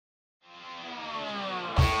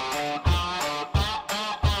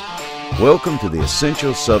Welcome to the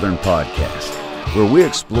Essential Southern Podcast, where we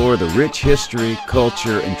explore the rich history,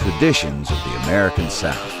 culture, and traditions of the American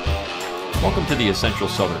South. Welcome to the Essential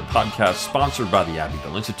Southern Podcast, sponsored by the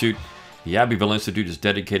Abbeville Institute. The Abbeville Institute is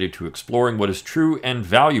dedicated to exploring what is true and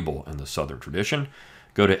valuable in the Southern tradition.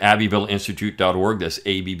 Go to abbevilleinstitute.org, that's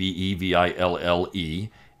A-B-B-E-V-I-L-L-E,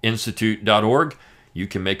 institute.org. You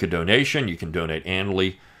can make a donation. You can donate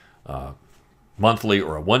annually, monthly,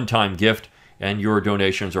 or a one-time gift, and your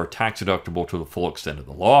donations are tax-deductible to the full extent of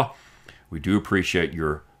the law. We do appreciate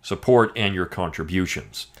your support and your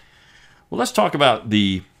contributions. Well, let's talk about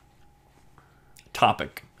the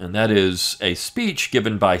topic, and that is a speech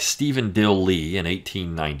given by Stephen Dill Lee in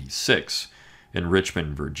 1896 in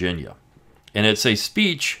Richmond, Virginia. And it's a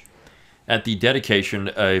speech at the dedication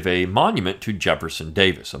of a monument to Jefferson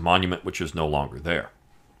Davis, a monument which is no longer there.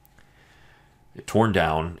 It torn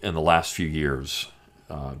down in the last few years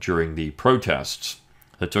during the protests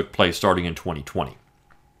that took place starting in 2020.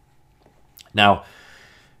 Now,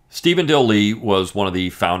 Stephen Dill Lee was one of the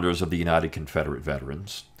founders of the United Confederate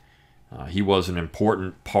Veterans. He was an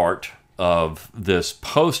important part of this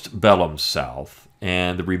post-bellum South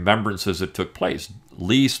and the remembrances that took place.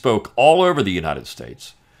 Lee spoke all over the United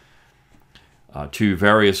States to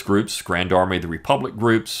various groups, Grand Army of the Republic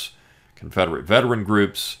groups, Confederate veteran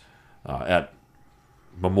groups, at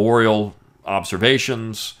memorial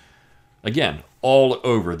observations, again, all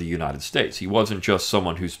over the United States. He wasn't just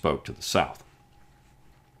someone who spoke to the South.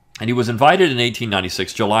 And he was invited in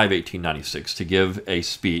July of 1896, to give a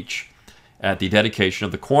speech at the dedication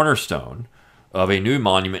of the cornerstone of a new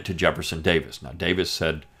monument to Jefferson Davis. Now, Davis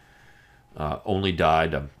had only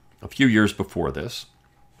died a few years before this.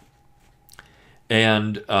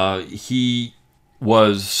 And he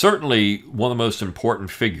was certainly one of the most important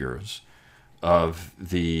figures of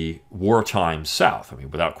the wartime South. I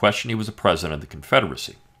mean, without question, he was a president of the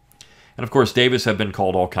Confederacy. And of course, Davis had been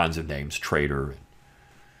called all kinds of names, traitor,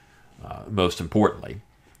 most importantly.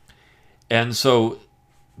 And so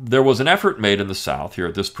there was an effort made in the South here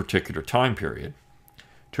at this particular time period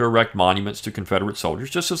to erect monuments to Confederate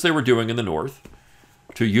soldiers, just as they were doing in the North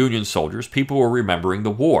to Union soldiers. People were remembering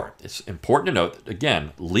the war. It's important to note that,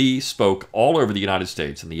 again, Lee spoke all over the United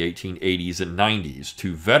States in the 1880s and 90s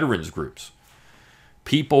to veterans groups.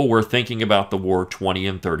 People were thinking about the war 20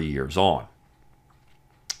 and 30 years on.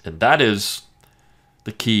 And that is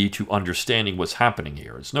the key to understanding what's happening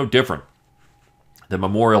here. It's no different than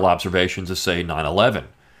memorial observations of, say, 9/11,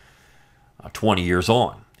 20 years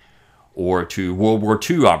on, or to World War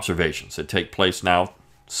II observations that take place now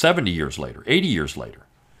 70 years later, 80 years later,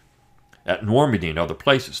 at Normandy and other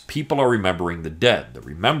places. People are remembering the dead. They're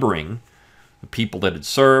remembering the people that had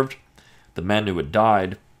served, the men who had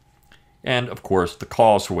died, and, of course, the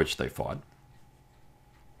cause for which they fought.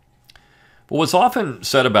 But what's often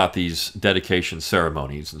said about these dedication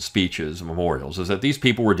ceremonies and speeches and memorials is that these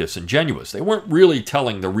people were disingenuous. They weren't really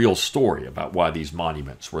telling the real story about why these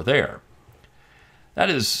monuments were there.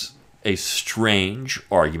 That is a strange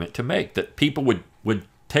argument to make, that people would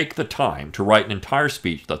take the time to write an entire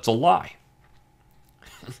speech that's a lie.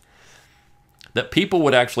 That people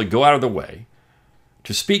would actually go out of their way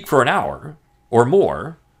to speak for an hour or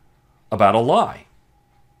more about a lie.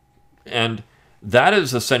 And that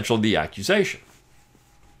is essentially the accusation.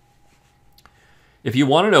 If you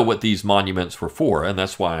want to know what these monuments were for, and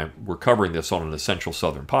that's why we're covering this on an Essential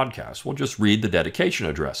Southern podcast, we'll just read the dedication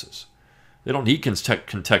addresses. They don't need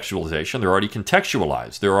contextualization. They're already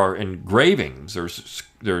contextualized. There are engravings.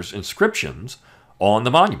 There's inscriptions on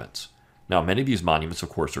the monuments. Now, many of these monuments, of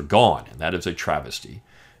course, are gone, and that is a travesty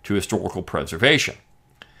to historical preservation.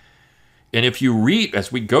 And if you read, as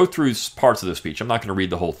we go through parts of the speech, I'm not going to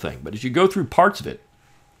read the whole thing, but as you go through parts of it,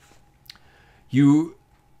 you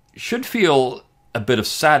should feel a bit of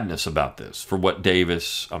sadness about this for what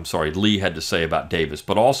Lee had to say about Davis,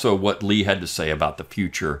 but also what Lee had to say about the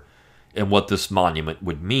future and what this monument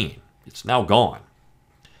would mean. It's now gone.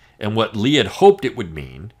 And what Lee had hoped it would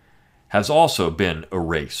mean has also been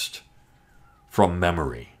erased from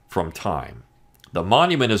memory, from time. The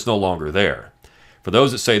monument is no longer there. For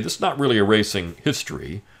those that say, this is not really erasing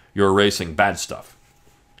history, you're erasing bad stuff.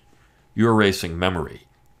 You're erasing memory.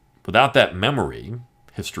 Without that memory,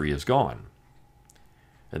 history is gone.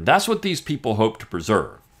 And that's what these people hope to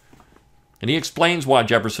preserve. And he explains why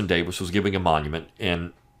Jefferson Davis was giving a monument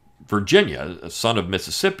in Virginia, a son of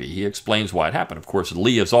Mississippi. He explains why it happened. Of course,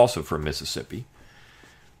 Lee is also from Mississippi.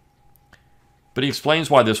 But he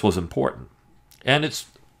explains why this was important. And it's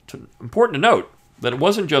important to note that it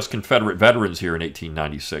wasn't just Confederate veterans here in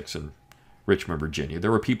 1896 in Richmond, Virginia.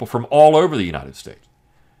 There were people from all over the United States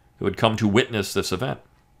who had come to witness this event,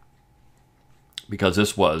 because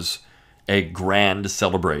this was a grand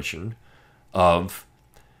celebration of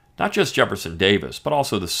not just Jefferson Davis, but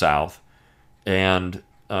also the South, and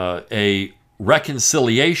a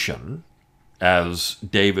reconciliation, as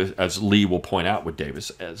Lee will point out with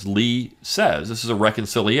Davis, as Lee says, this is a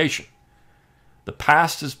reconciliation. The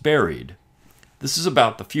past is buried. This is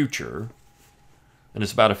about the future, and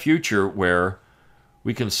it's about a future where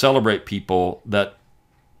we can celebrate people that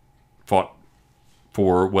fought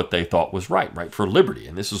for what they thought was right, for liberty.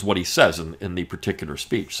 And this is what he says in the particular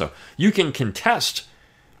speech. So you can contest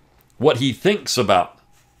what he thinks about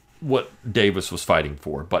what Davis was fighting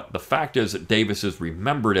for, but the fact is that Davis is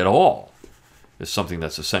remembered at all is something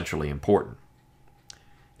that's essentially important.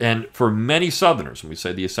 And for many Southerners, when we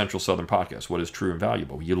say the Essential Southern Podcast, what is true and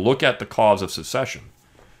valuable? You look at the cause of secession.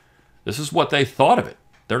 This is what they thought of it.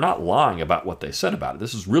 They're not lying about what they said about it.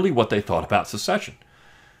 This is really what they thought about secession.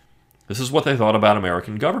 This is what they thought about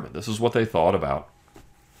American government. This is what they thought about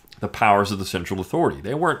the powers of the central authority.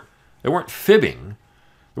 They weren't fibbing.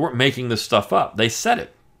 They weren't making this stuff up. They said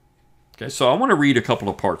it. Okay, so I want to read a couple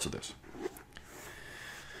of parts of this.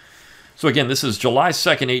 So again, this is July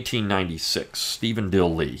 2nd, 1896, Stephen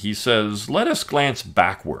Dill Lee. He says, "Let us glance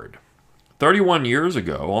backward. 31 years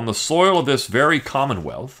ago, on the soil of this very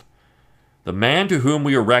Commonwealth, the man to whom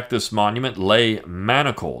we erect this monument lay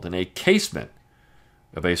manacled in a casement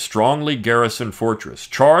of a strongly garrisoned fortress,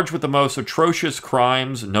 charged with the most atrocious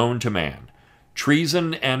crimes known to man,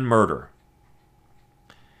 treason and murder.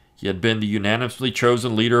 He had been the unanimously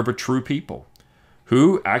chosen leader of a true people,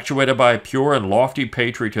 who, actuated by pure and lofty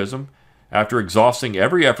patriotism, after exhausting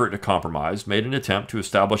every effort to compromise, made an attempt to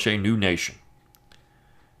establish a new nation.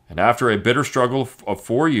 And after a bitter struggle of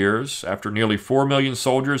 4 years, after nearly 4 million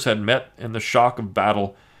soldiers had met in the shock of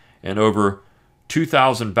battle, and over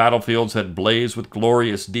 2,000 battlefields had blazed with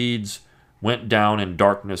glorious deeds, went down in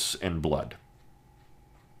darkness and blood.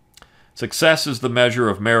 Success is the measure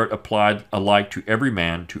of merit applied alike to every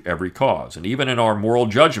man, to every cause, and even in our moral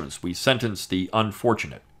judgments we sentence the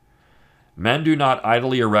unfortunate. Men do not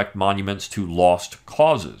idly erect monuments to lost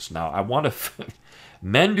causes." Now, I want to...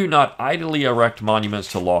 Men do not idly erect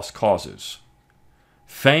monuments to lost causes.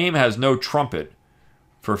 Fame has no trumpet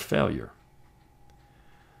for failure.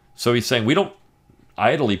 So he's saying we don't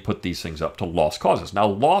idly put these things up to lost causes. Now,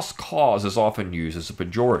 lost cause is often used as a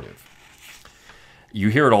pejorative. You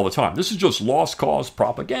hear it all the time. This is just lost cause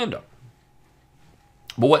propaganda.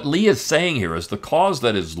 But what Lee is saying here is the cause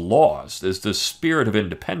that is lost is the spirit of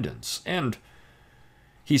independence. And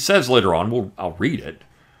he says later on, I'll read it,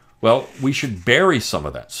 well, we should bury some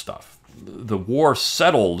of that stuff. The war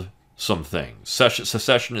settled some things.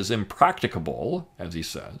 Secession is impracticable, as he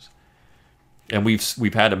says. And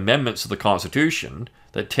we've had amendments to the Constitution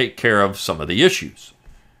that take care of some of the issues.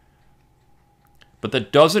 But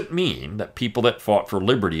that doesn't mean that people that fought for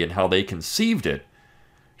liberty and how they conceived it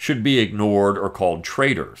should be ignored or called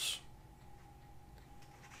traitors.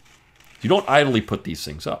 You don't idly put these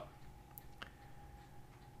things up.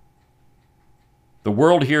 The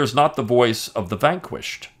world hears not the voice of the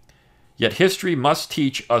vanquished, yet history must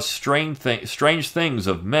teach us strange things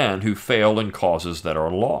of men who fail in causes that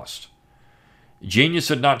are lost. Genius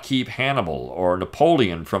did not keep Hannibal or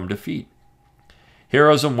Napoleon from defeat.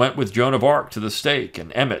 Heroism went with Joan of Arc to the stake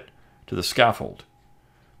and Emmet to the scaffold.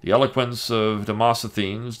 The eloquence of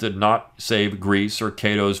Demosthenes did not save Greece or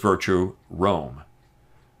Cato's virtue, Rome.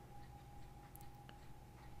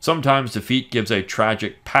 Sometimes defeat gives a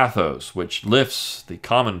tragic pathos which lifts the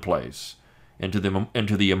commonplace into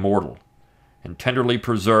the immortal and tenderly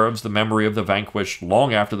preserves the memory of the vanquished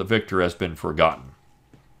long after the victor has been forgotten.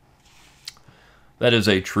 That is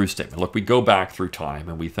a true statement. Look, we go back through time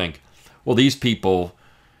and we think, well, these people,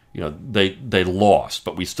 they lost,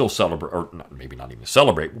 but we still celebrate, or maybe not even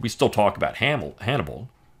celebrate, but we still talk about Hannibal,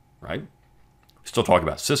 right? We still talk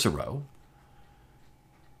about Cicero.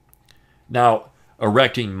 Now,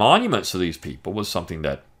 erecting monuments to these people was something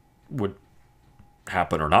that would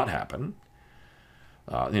happen or not happen.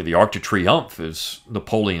 The Arc de Triomphe is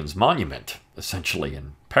Napoleon's monument, essentially,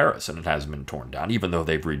 in Paris, and it hasn't been torn down, even though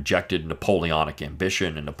they've rejected Napoleonic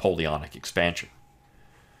ambition and Napoleonic expansion.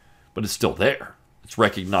 But it's still there. It's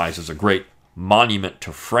recognized as a great monument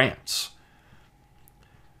to France.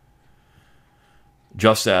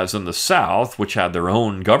 Just as in the South, which had their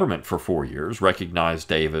own government for 4 years, recognized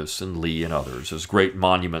Davis and Lee and others as great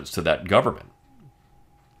monuments to that government.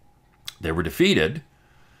 They were defeated,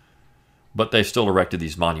 but they still erected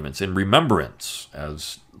these monuments in remembrance,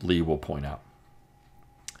 as Lee will point out.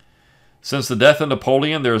 Since the death of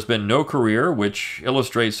Napoleon, there has been no career which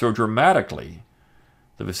illustrates so dramatically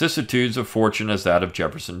the vicissitudes of fortune as that of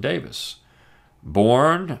Jefferson Davis.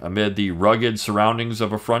 Born amid the rugged surroundings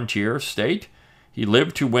of a frontier state, he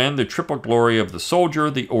lived to win the triple glory of the soldier,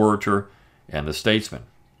 the orator, and the statesman.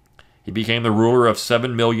 He became the ruler of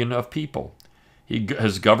 7 million of people.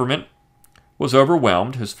 His government was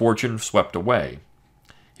overwhelmed, his fortune swept away.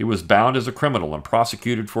 He was bound as a criminal and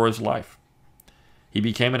prosecuted for his life. He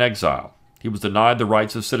became an exile. He was denied the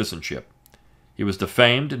rights of citizenship. He was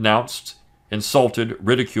defamed, denounced, insulted,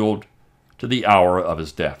 ridiculed to the hour of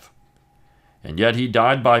his death. And yet he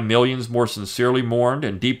died by millions more sincerely mourned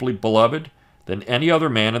and deeply beloved than any other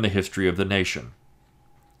man in the history of the nation.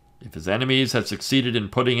 If his enemies had succeeded in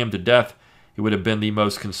putting him to death, he would have been the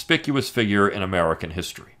most conspicuous figure in American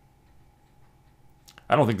history.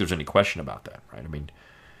 I don't think there's any question about that, right? I mean,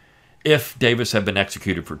 if Davis had been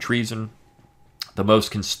executed for treason, the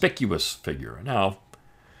most conspicuous figure. Now,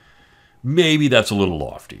 maybe that's a little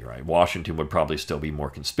lofty, right? Washington would probably still be more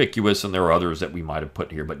conspicuous, and there are others that we might have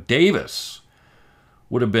put here, but Davis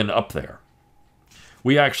would have been up there.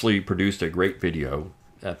 We actually produced a great video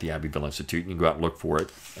at the Abbeville Institute. You can go out and look for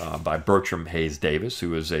it, by Bertram Hayes Davis,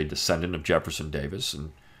 who is a descendant of Jefferson Davis,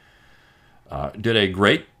 and did a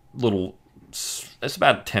great little, it's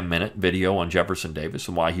about a 10-minute video on Jefferson Davis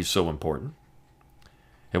and why he's so important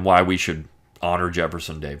and why we should honor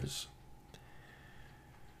Jefferson Davis.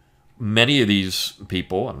 Many of these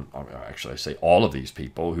people, and actually I say all of these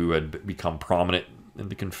people who had become prominent in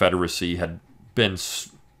the Confederacy had been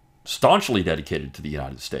staunchly dedicated to the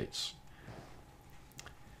United States.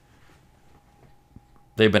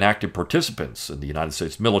 They've been active participants in the United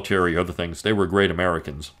States military, other things. They were great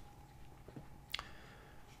Americans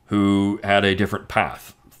who had a different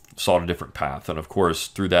path, sought a different path. And of course,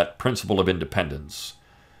 through that principle of independence,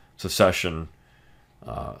 secession,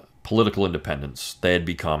 political independence, they had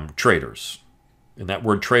become traitors. And that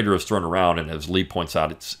word traitor is thrown around, and as Lee points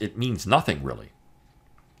out, it means nothing really.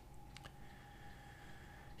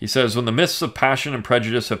 He says, when the mists of passion and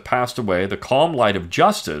prejudice have passed away, the calm light of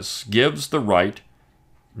justice gives the right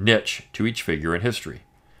niche to each figure in history.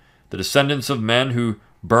 The descendants of men who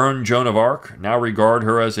burned Joan of Arc now regard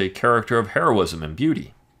her as a character of heroism and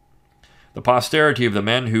beauty. The posterity of the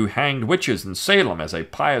men who hanged witches in Salem as a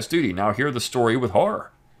pious duty now hear the story with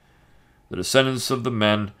horror. The descendants of the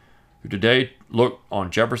men who today look on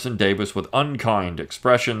Jefferson Davis with unkind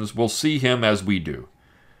expressions will see him as we do,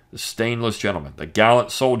 the stainless gentleman, the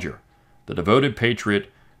gallant soldier, the devoted patriot,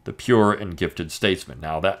 the pure and gifted statesman.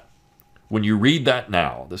 Now that, when you read that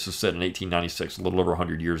now, this is said in 1896, a little over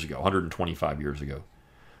 100 years ago, 125 years ago.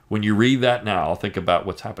 When you read that now, think about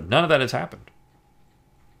what's happened. None of that has happened.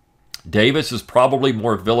 Davis is probably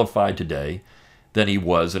more vilified today than he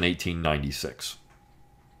was in 1896.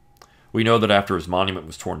 We know that after his monument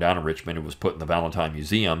was torn down in Richmond, it was put in the Valentine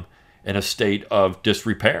Museum in a state of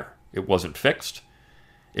disrepair. It wasn't fixed.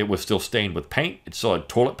 It was still stained with paint. It still had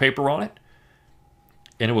toilet paper on it.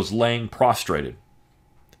 And it was laying prostrated.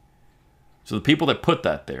 So the people that put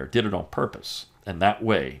that there did it on purpose. And that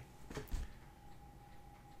way,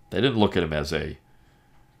 they didn't look at him as a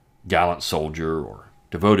gallant soldier or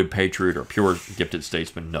devoted patriot or pure gifted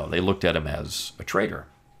statesman. No, they looked at him as a traitor.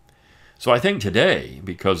 So I think today,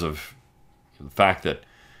 because of the fact that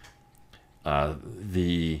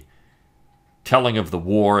the telling of the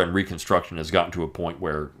war and Reconstruction has gotten to a point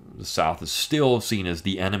where the South is still seen as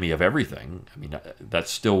the enemy of everything. I mean,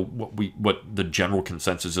 that's still what the general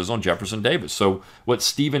consensus is on Jefferson Davis. So what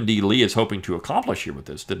Stephen D. Lee is hoping to accomplish here with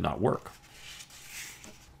this did not work.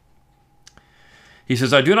 He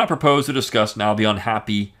says, I do not propose to discuss now the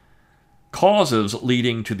unhappy causes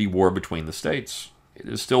leading to the war between the states. It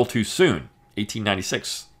is still too soon.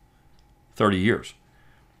 1896, 30 years.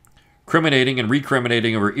 Criminating and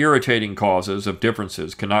recriminating over irritating causes of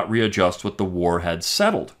differences cannot readjust what the war had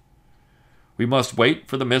settled. We must wait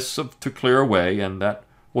for the mists to clear away, and that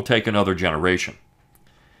will take another generation.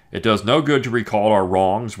 It does no good to recall our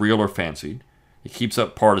wrongs, real or fancied. It keeps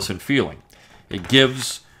up partisan feeling. It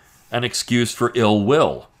gives an excuse for ill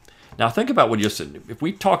will. Now think about what you said. If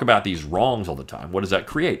we talk about these wrongs all the time, what does that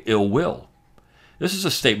create? Ill will. This is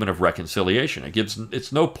a statement of reconciliation.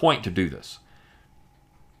 It's no point to do this.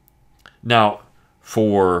 Now,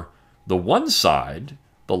 for the one side,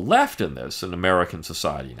 the left in this, in American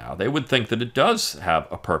society now, they would think that it does have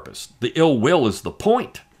a purpose. The ill will is the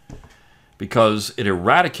point, because it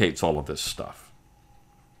eradicates all of this stuff.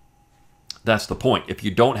 That's the point. If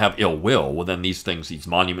you don't have ill will, well, then these things, these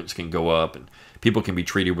monuments can go up, and people can be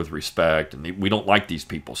treated with respect, and we don't like these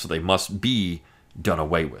people, so they must be done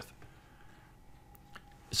away with.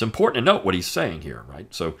 It's important to note what he's saying here,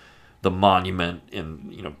 right? So the monument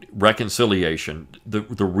and reconciliation, the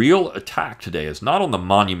real attack today is not on the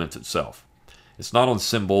monument itself. It's not on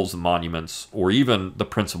symbols and monuments or even the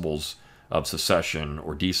principles of secession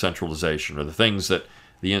or decentralization or the things that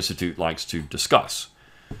the Institute likes to discuss.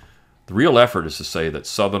 The real effort is to say that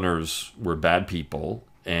Southerners were bad people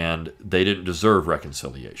and they didn't deserve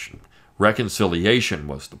reconciliation. Reconciliation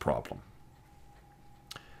was the problem.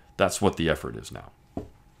 That's what the effort is now.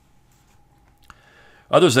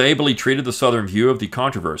 Others ably treated the Southern view of the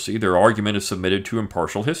controversy. Their argument is submitted to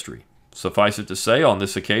impartial history. Suffice it to say, on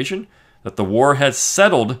this occasion, that the war has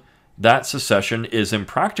settled that secession is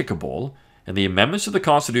impracticable, and the amendments to the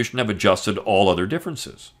Constitution have adjusted all other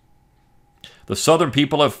differences. The Southern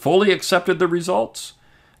people have fully accepted the results.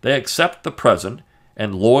 They accept the present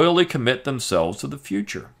and loyally commit themselves to the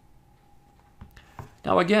future.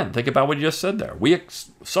 Now again, think about what you just said there.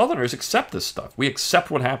 Southerners accept this stuff. We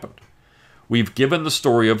accept what happened. We've given the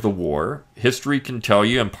story of the war. History can tell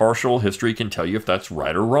you, impartial history can tell you if that's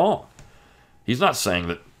right or wrong. He's not saying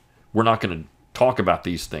that we're not going to talk about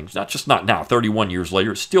these things. Not now, 31 years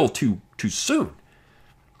later. It's still too soon.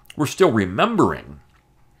 We're still remembering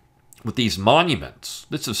with these monuments.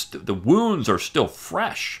 The wounds are still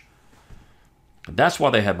fresh. And that's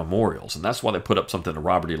why they had memorials, and that's why they put up something to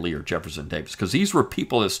Robert E. Lee or Jefferson Davis, because these were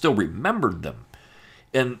people that still remembered them.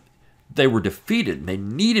 And they were defeated, and they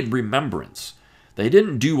needed remembrance. They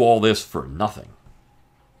didn't do all this for nothing.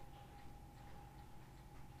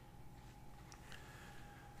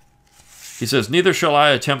 He says, "Neither shall I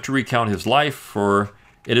attempt to recount his life, for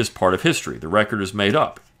it is part of history. The record is made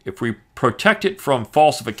up. If we protect it from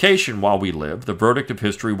falsification while we live, the verdict of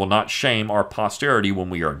history will not shame our posterity when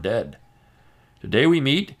we are dead. Today we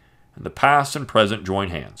meet, and the past and present join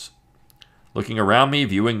hands. Looking around me,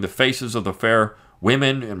 viewing the faces of the fair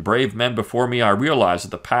women and brave men before me, I realize that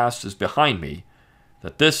the past is behind me,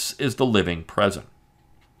 that this is the living present."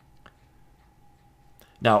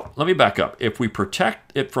 Now, let me back up. If we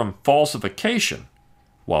protect it from falsification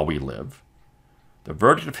while we live, the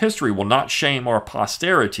verdict of history will not shame our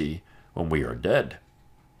posterity when we are dead.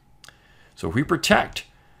 So if we protect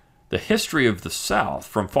the history of the South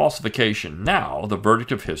from falsification now, the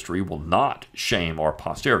verdict of history will not shame our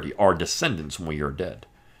posterity, our descendants, when we are dead.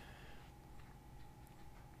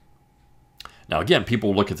 Now again,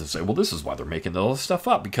 people look at this and say, well, this is why they're making all this stuff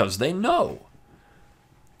up, because they know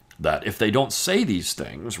that if they don't say these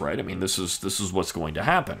things, right, I mean, this is what's going to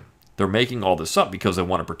happen. They're making all this up because they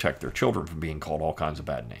want to protect their children from being called all kinds of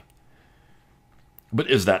bad names. But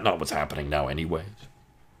is that not what's happening now anyways?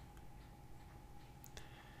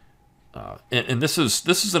 And this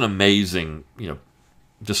is an amazing,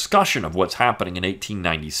 discussion of what's happening in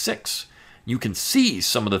 1896. You can see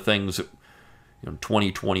some of the things that,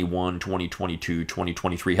 2021, 2022,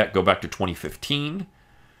 2023, heck, go back to 2015,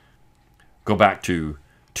 go back to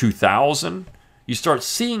 2000. You start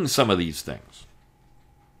seeing some of these things.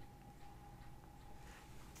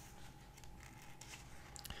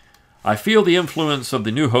 I feel the influence of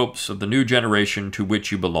the new hopes of the new generation to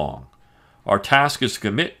which you belong. Our task is to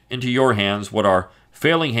commit into your hands what our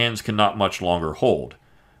failing hands cannot much longer hold,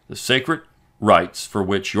 the sacred rights for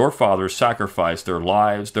which your fathers sacrificed their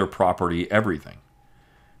lives, their property, everything.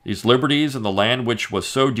 These liberties and the land which was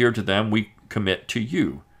so dear to them we commit to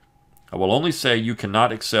you. I will only say you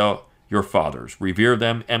cannot excel your fathers. Revere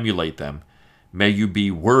them, emulate them. May you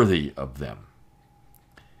be worthy of them.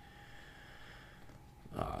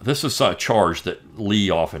 This is a charge that Lee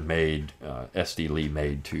often made, S.D. Lee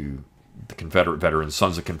made to the Confederate veterans,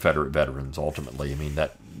 sons of Confederate veterans, ultimately. I mean,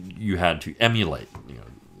 that you had to emulate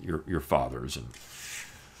your fathers and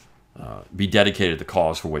be dedicated to the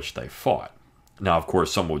cause for which they fought. Now, of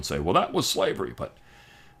course, some would say, well, that was slavery, but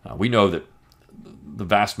we know that the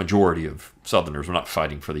vast majority of Southerners were not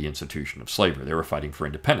fighting for the institution of slavery. They were fighting for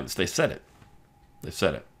independence. They said it. They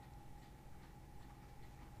said it.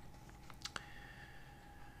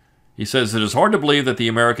 He says, it is hard to believe that the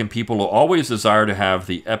American people will always desire to have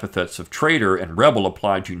the epithets of traitor and rebel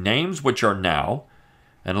applied to names which are now,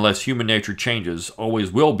 and unless human nature changes,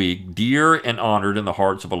 always will be dear and honored in the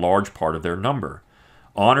hearts of a large part of their number,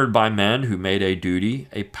 honored by men who made a duty,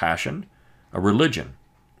 a passion, a religion,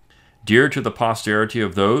 dear to the posterity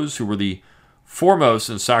of those who were the foremost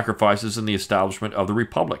in sacrifices in the establishment of the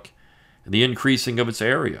Republic, and the increasing of its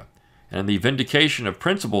area, and the vindication of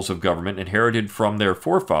principles of government inherited from their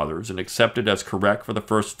forefathers and accepted as correct for the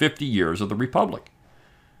first 50 years of the Republic.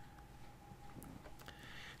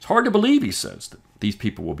 It's hard to believe, he says, that these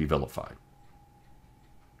people will be vilified.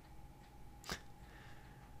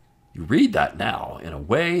 You read that now in a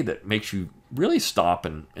way that makes you really stop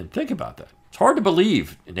and think about that. It's hard to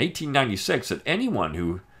believe in 1896 that anyone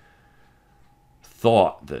who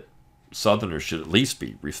thought that Southerners should at least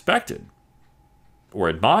be respected or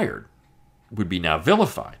admired would be now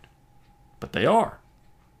vilified. But they are.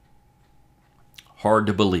 Hard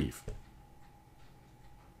to believe.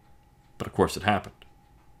 But of course it happened.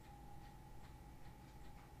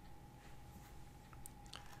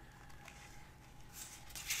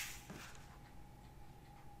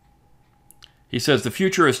 He says, the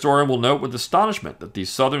future historian will note with astonishment that the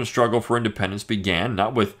Southern struggle for independence began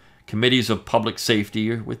not with committees of public safety,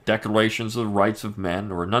 or with declarations of the rights of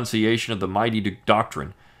men, or enunciation of the mighty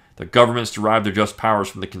doctrine that governments derive their just powers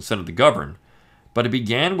from the consent of the governed, but it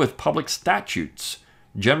began with public statutes,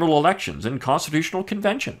 general elections, and constitutional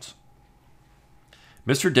conventions.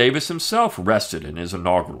 Mr. Davis himself rested in his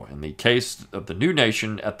inaugural in the case of the new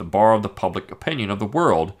nation at the bar of the public opinion of the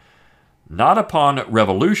world, not upon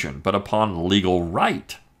revolution, but upon legal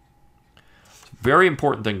right. It's a very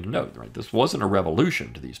important thing to note, right? This wasn't a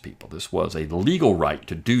revolution to these people. This was a legal right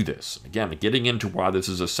to do this. Again, getting into why this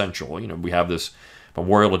is essential, we have this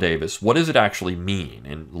Memorial to Davis. What does it actually mean?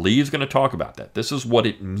 And Lee is going to talk about that. This is what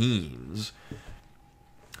it means.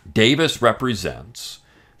 Davis represents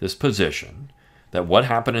this position that what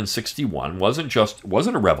happened in 61 wasn't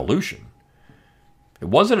a revolution. It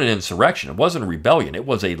wasn't an insurrection. It wasn't a rebellion. It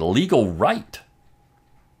was a legal right.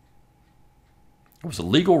 It was a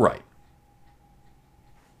legal right.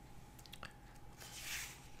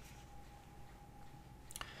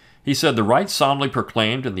 He said, the rights solemnly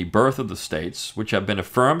proclaimed in the birth of the states, which have been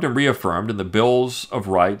affirmed and reaffirmed in the Bills of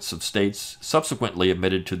Rights of states subsequently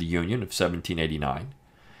admitted to the Union of 1789,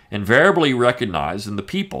 invariably recognize in the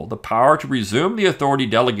people the power to resume the authority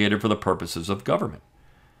delegated for the purposes of government.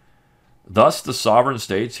 Thus, the sovereign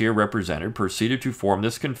states here represented proceeded to form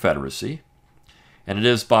this confederacy, and it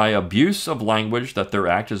is by abuse of language that their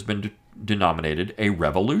act has been denominated a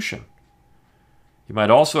revolution. He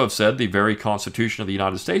might also have said the very Constitution of the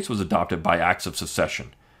United States was adopted by acts of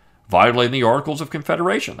secession, violating the Articles of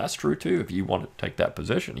Confederation. That's true, too, if you want to take that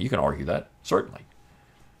position. You can argue that, certainly.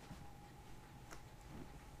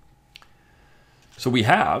 So we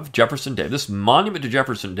have Jefferson Davis, this monument to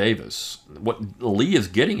Jefferson Davis. What Lee is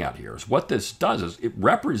getting at here is what this does is it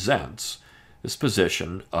represents this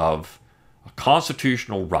position of a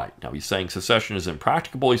constitutional right. Now he's saying secession is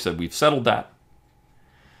impracticable. He said we've settled that.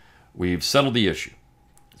 We've settled the issue.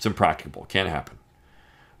 It's impracticable. It can't happen.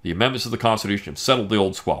 The amendments of the Constitution have settled the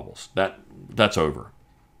old squabbles. That's over.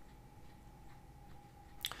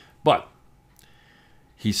 But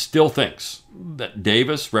he still thinks that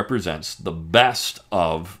Davis represents the best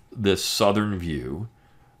of this Southern view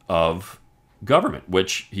of government,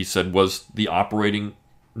 which he said was the operating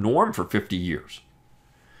norm for 50 years.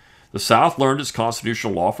 The South learned its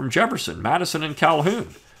constitutional law from Jefferson, Madison, and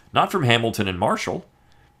Calhoun, not from Hamilton and Marshall.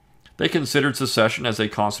 They considered secession as a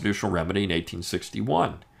constitutional remedy in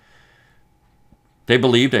 1861. They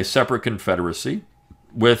believed a separate confederacy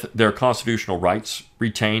with their constitutional rights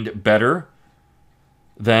retained better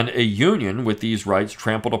than a union with these rights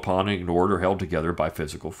trampled upon and ignored or held together by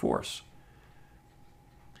physical force.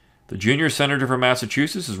 The junior senator from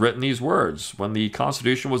Massachusetts has written these words: when the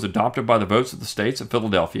Constitution was adopted by the votes of the states at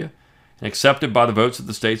Philadelphia and accepted by the votes of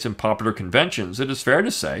the states in popular conventions, it is fair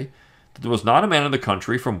to say that there was not a man in the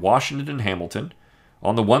country, from Washington and Hamilton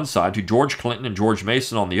on the one side to George Clinton and George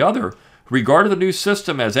Mason on the other, who regarded the new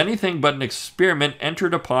system as anything but an experiment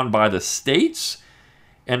entered upon by the states,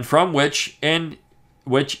 and from which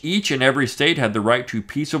each and every state had the right to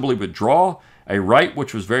peaceably withdraw, a right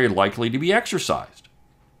which was very likely to be exercised.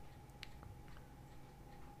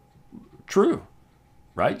 True,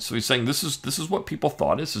 right? So he's saying this is what people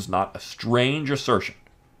thought. This is not a strange assertion.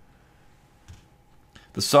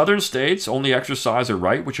 The southern states only exercised a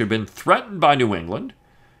right which had been threatened by New England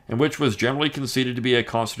and which was generally conceded to be a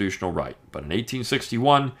constitutional right. But in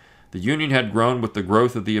 1861, the Union had grown with the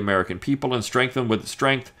growth of the American people and strengthened with its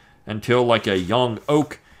strength until, like a young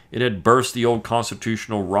oak, it had burst the old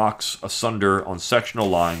constitutional rocks asunder on sectional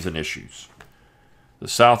lines and issues. The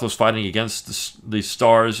South was fighting against the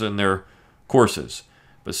stars in their courses.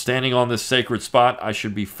 But standing on this sacred spot, I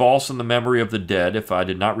should be false in the memory of the dead if I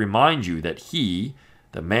did not remind you that he,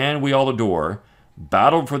 the man we all adore,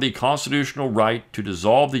 battled for the constitutional right to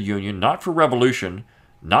dissolve the Union, not for revolution,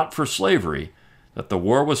 not for slavery, that the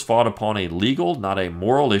war was fought upon a legal, not a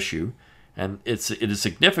moral issue, and it is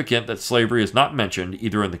significant that slavery is not mentioned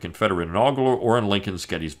either in the Confederate inaugural or in Lincoln's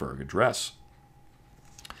Gettysburg Address.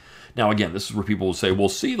 Now, again, this is where people will say, well,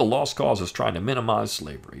 see, the Lost Cause is trying to minimize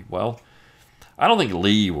slavery. Well, I don't think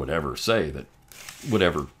Lee would ever say that,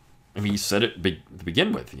 I mean, he said it to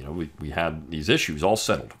begin with. You know, we had these issues all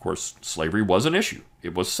settled. Of course, slavery was an issue.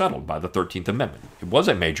 It was settled by the 13th Amendment. It was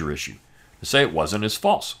a major issue. To say it wasn't is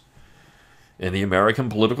false. In the American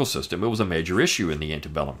political system, it was a major issue in the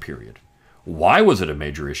antebellum period. Why was it a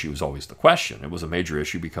major issue is always the question. It was a major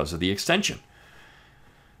issue because of the extension.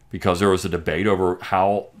 Because there was a debate over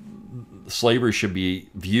how slavery should be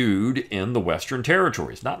viewed in the Western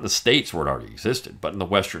territories. Not in the states where it already existed, but in the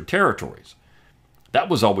Western territories. That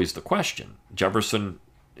was always the question. Jefferson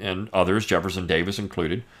and others, Jefferson Davis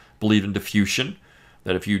included, believed in diffusion,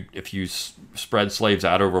 that if you spread slaves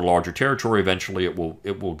out over a larger territory, eventually it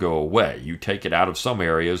will go away. You take it out of some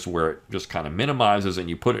areas where it just kind of minimizes, and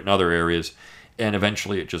you put it in other areas, and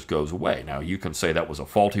eventually it just goes away. Now, you can say that was a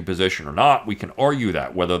faulty position or not. We can argue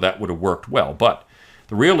that, whether that would have worked well. But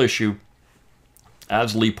the real issue,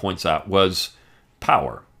 as Lee points out, was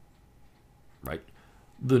power. Right?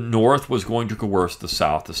 The North was going to coerce the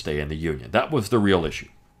South to stay in the Union. That was the real issue.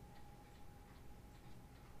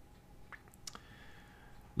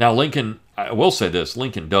 Now, Lincoln, I will say this,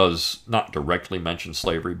 Lincoln does not directly mention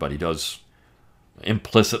slavery, but he does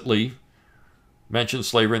implicitly mention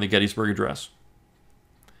slavery in the Gettysburg Address.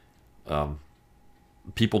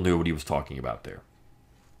 People knew what he was talking about there.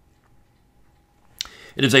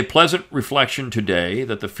 It is a pleasant reflection today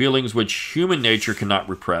that the feelings which human nature cannot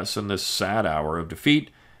repress in this sad hour of defeat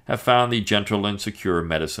have found the gentle and secure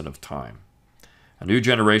medicine of time. A new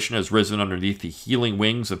generation has risen underneath the healing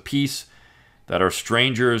wings of peace that are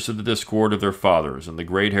strangers to the discord of their fathers, and the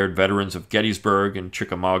gray-haired veterans of Gettysburg and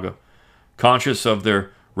Chickamauga, conscious of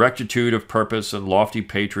their rectitude of purpose and lofty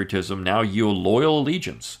patriotism, now yield loyal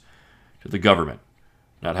allegiance to the government,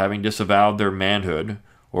 not having disavowed their manhood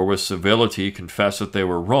or with civility confessed that they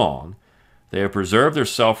were wrong. They have preserved their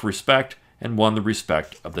self-respect and won the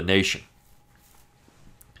respect of the nation.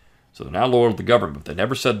 So they're now loyal to the government, but they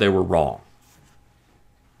never said they were wrong.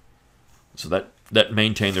 So that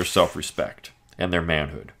maintained their self-respect and their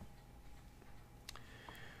manhood.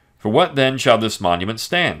 For what then shall this monument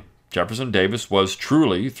stand? Jefferson Davis was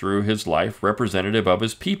truly, through his life, representative of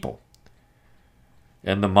his people.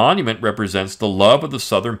 And the monument represents the love of the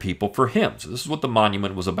Southern people for him. So this is what the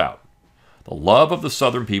monument was about. The love of the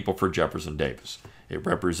Southern people for Jefferson Davis. It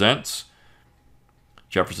represents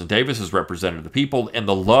Jefferson Davis as representative of the people and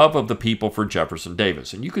the love of the people for Jefferson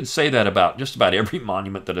Davis. And you could say that about just about every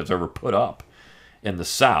monument that is ever put up in the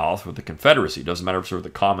South with the Confederacy. It doesn't matter if it's for the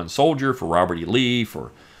common soldier, for Robert E. Lee,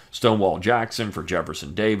 for Stonewall Jackson, for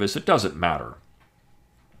Jefferson Davis. It doesn't matter.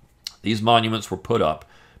 These monuments were put up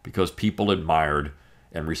because people admired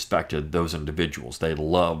and respected those individuals. They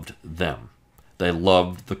loved them. They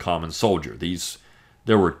loved the common soldier.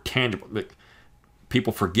 There were tangible.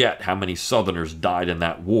 People forget how many Southerners died in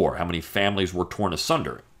that war, how many families were torn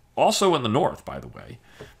asunder. Also in the North, by the way.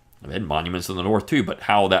 They had monuments in the North too, but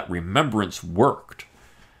how that remembrance worked.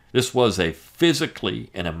 This was a physically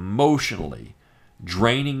and emotionally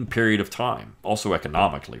draining period of time, also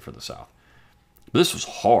economically for the South. This was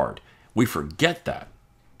hard. We forget that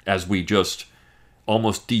as we just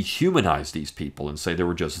almost dehumanize these people and say they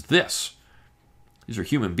were just this. These are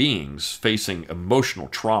human beings facing emotional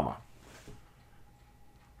trauma.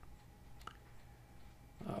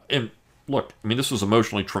 And look, I mean, this was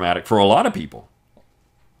emotionally traumatic for a lot of people,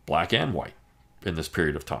 black and white, in this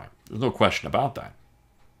period of time. There's no question about that.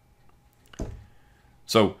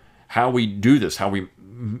 So how we do this, how we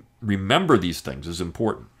remember these things is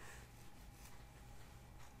important.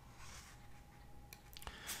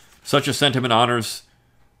 Such a sentiment honors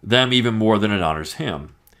them even more than it honors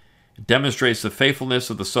him. It demonstrates the faithfulness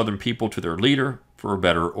of the Southern people to their leader, for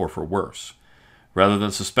better or for worse. Rather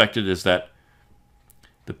than suspected is that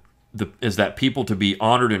people to be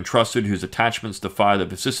honored and trusted whose attachments defy the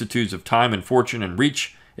vicissitudes of time and fortune and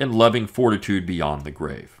reach in loving fortitude beyond the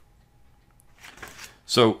grave.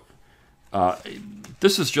 So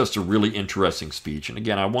this is just a really interesting speech. And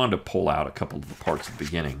again, I wanted to pull out a couple of the parts at the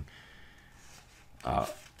beginning.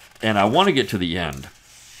 And I want to get to the end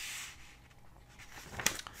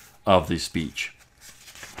of the speech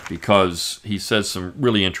because he says some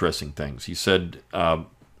really interesting things. He said,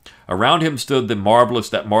 around him stood that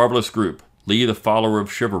marvelous group, Lee the follower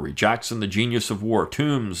of chivalry, Jackson the genius of war,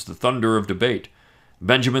 Toombs the thunder of debate,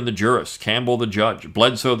 Benjamin the jurist, Campbell the judge,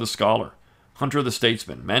 Bledsoe the scholar, Hunter the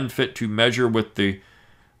statesman, men fit to measure with the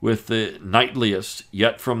knightliest,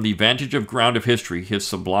 yet from the vantage of ground of history his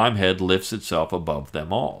sublime head lifts itself above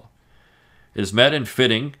them all. It is met and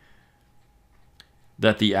fitting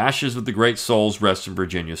that the ashes of the great souls rest in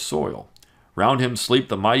Virginia's soil. Round him sleep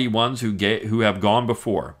the mighty ones who have gone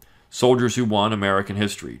before, soldiers who won American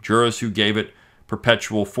history, jurists who gave it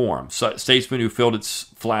perpetual form, statesmen who filled its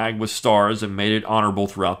flag with stars and made it honorable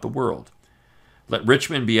throughout the world. Let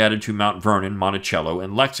Richmond be added to Mount Vernon, Monticello,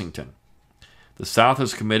 and Lexington. The South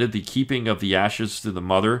has committed the keeping of the ashes to the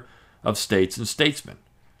mother of states and statesmen.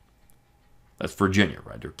 That's Virginia,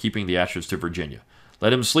 right? They're keeping the ashes to Virginia.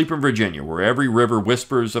 Let him sleep in Virginia, where every river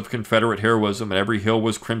whispers of Confederate heroism and every hill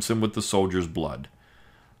was crimson with the soldiers' blood.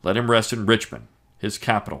 Let him rest in Richmond, his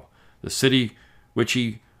capital, the city which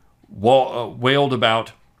he wailed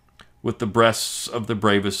about with the breasts of the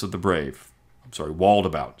bravest of the brave. Walled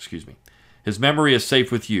about, excuse me. His memory is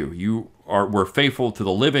safe with you. You were faithful to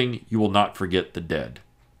the living. You will not forget the dead.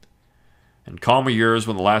 In calmer years,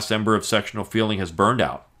 when the last ember of sectional feeling has burned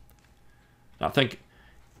out. Now think,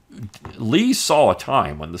 Lee saw a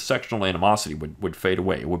time when the sectional animosity would fade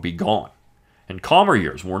away. It would be gone. In calmer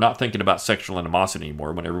years, when we're not thinking about sectional animosity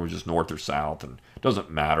anymore, when everyone's just north or south, and it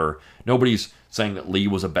doesn't matter. Nobody's saying that Lee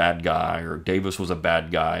was a bad guy or Davis was a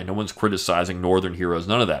bad guy. No one's criticizing Northern heroes.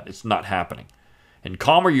 None of that. It's not happening. In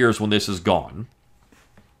calmer years, when this is gone,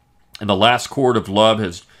 and the last cord of love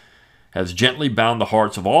has gently bound the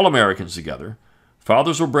hearts of all Americans together,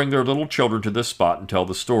 fathers will bring their little children to this spot and tell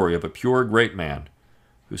the story of a pure, great man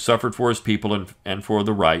who suffered for his people and for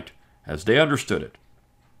the right as they understood it.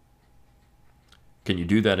 Can you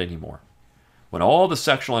do that anymore? When all the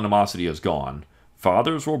sectional animosity is gone,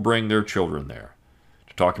 fathers will bring their children there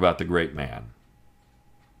to talk about the great man.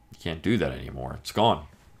 You can't do that anymore. It's gone.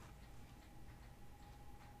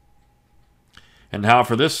 And how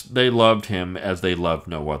for this they loved him as they loved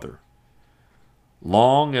no other.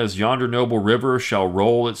 Long as yonder noble river shall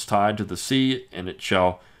roll its tide to the sea, and it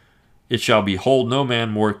shall behold no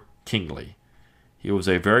man more kingly. He was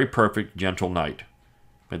a very perfect, gentle knight.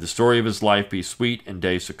 May the story of his life be sweet in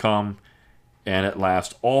days to come, and at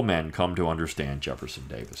last all men come to understand Jefferson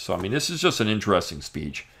Davis. So, I mean, this is just an interesting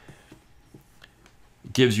speech.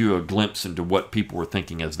 It gives you a glimpse into what people were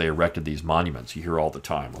thinking as they erected these monuments. You hear all the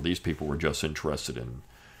time, well, these people were just interested in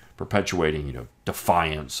perpetuating,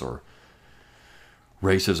 defiance or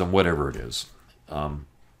racism, whatever it is.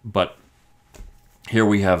 But here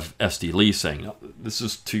we have S.D. Lee saying, this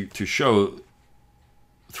is to show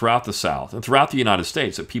throughout the South and throughout the United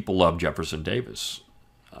States that people love Jefferson Davis.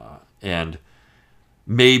 And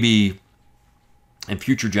maybe in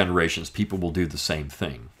future generations, people will do the same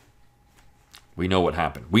thing. We know what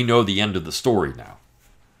happened. We know the end of the story now.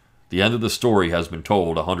 The end of the story has been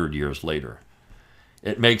told 100 years later.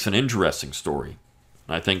 It makes an interesting story.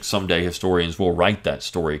 And I think someday historians will write that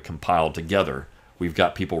story compiled together. We've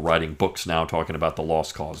got people writing books now talking about the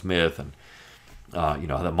lost cause myth, and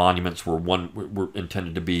the monuments were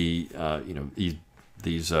intended to be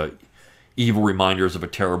these evil reminders of a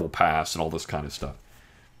terrible past and all this kind of stuff.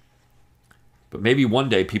 But maybe one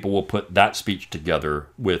day people will put that speech together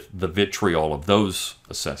with the vitriol of those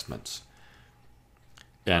assessments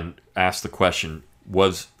and ask the question,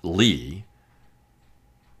 was Lee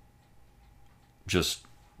just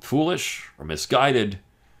foolish or misguided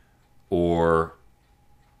or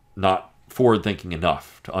not forward-thinking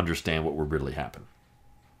enough to understand what would really happen?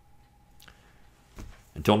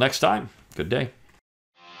 Until next time, good day.